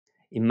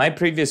In my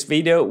previous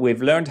video,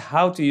 we've learned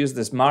how to use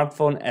the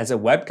smartphone as a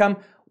webcam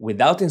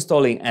without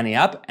installing any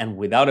app and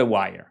without a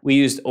wire. We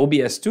used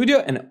OBS Studio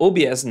and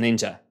OBS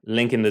Ninja,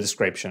 link in the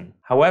description.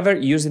 However,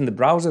 using the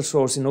browser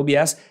source in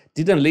OBS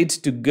didn't lead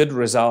to good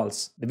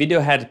results. The video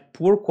had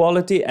poor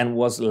quality and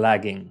was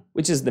lagging,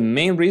 which is the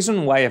main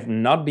reason why I've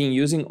not been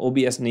using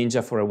OBS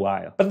Ninja for a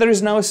while. But there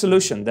is now a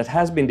solution that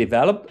has been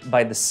developed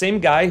by the same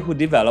guy who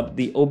developed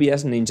the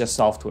OBS Ninja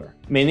software,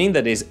 meaning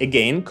that is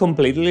again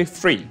completely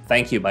free.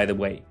 Thank you, by the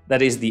way.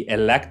 That is the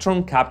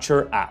Electron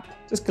Capture app.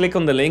 Just click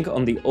on the link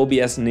on the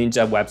OBS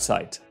Ninja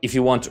website if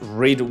you want to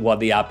read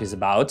what the app is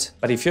about.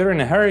 But if you're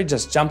in a hurry,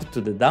 just jump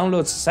to the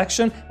downloads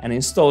section and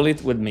install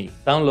it with me.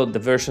 Download the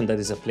version that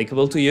is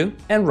applicable to you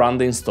and run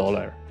the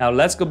installer. Now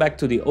let's go back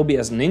to the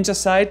OBS Ninja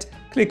site,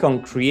 click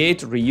on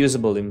Create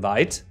Reusable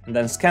Invite, and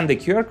then scan the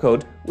QR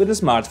code with a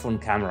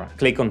smartphone camera.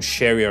 Click on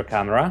Share Your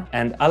Camera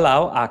and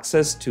allow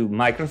access to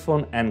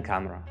microphone and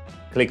camera.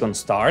 Click on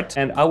Start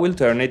and I will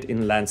turn it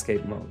in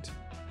landscape mode.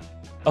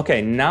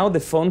 Okay, now the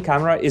phone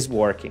camera is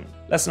working.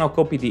 Let's now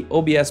copy the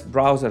OBS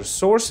browser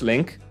source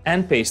link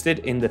and paste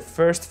it in the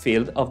first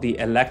field of the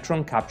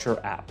Electron Capture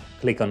app.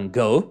 Click on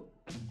Go,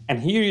 and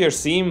here you're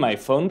seeing my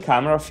phone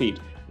camera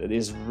feed that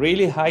is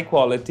really high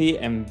quality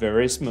and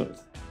very smooth.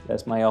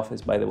 That's my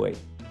office, by the way.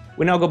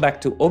 We now go back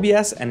to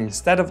OBS, and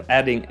instead of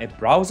adding a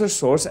browser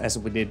source as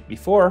we did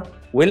before,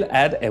 we'll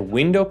add a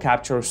window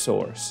capture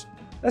source.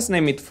 Let's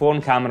name it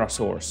Phone Camera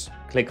Source.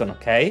 Click on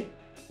OK,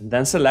 and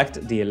then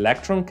select the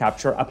Electron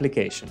Capture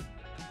application.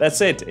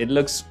 That's it, it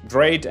looks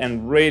great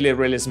and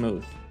really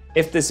smooth.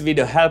 If this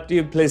video helped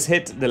you, please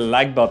hit the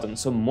like button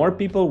so more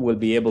people will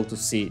be able to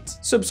see it.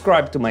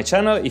 Subscribe to my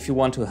channel if you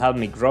want to help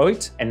me grow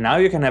it, and now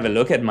you can have a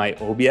look at my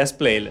OBS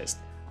playlist.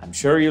 I'm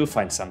sure you'll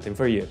find something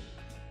for you.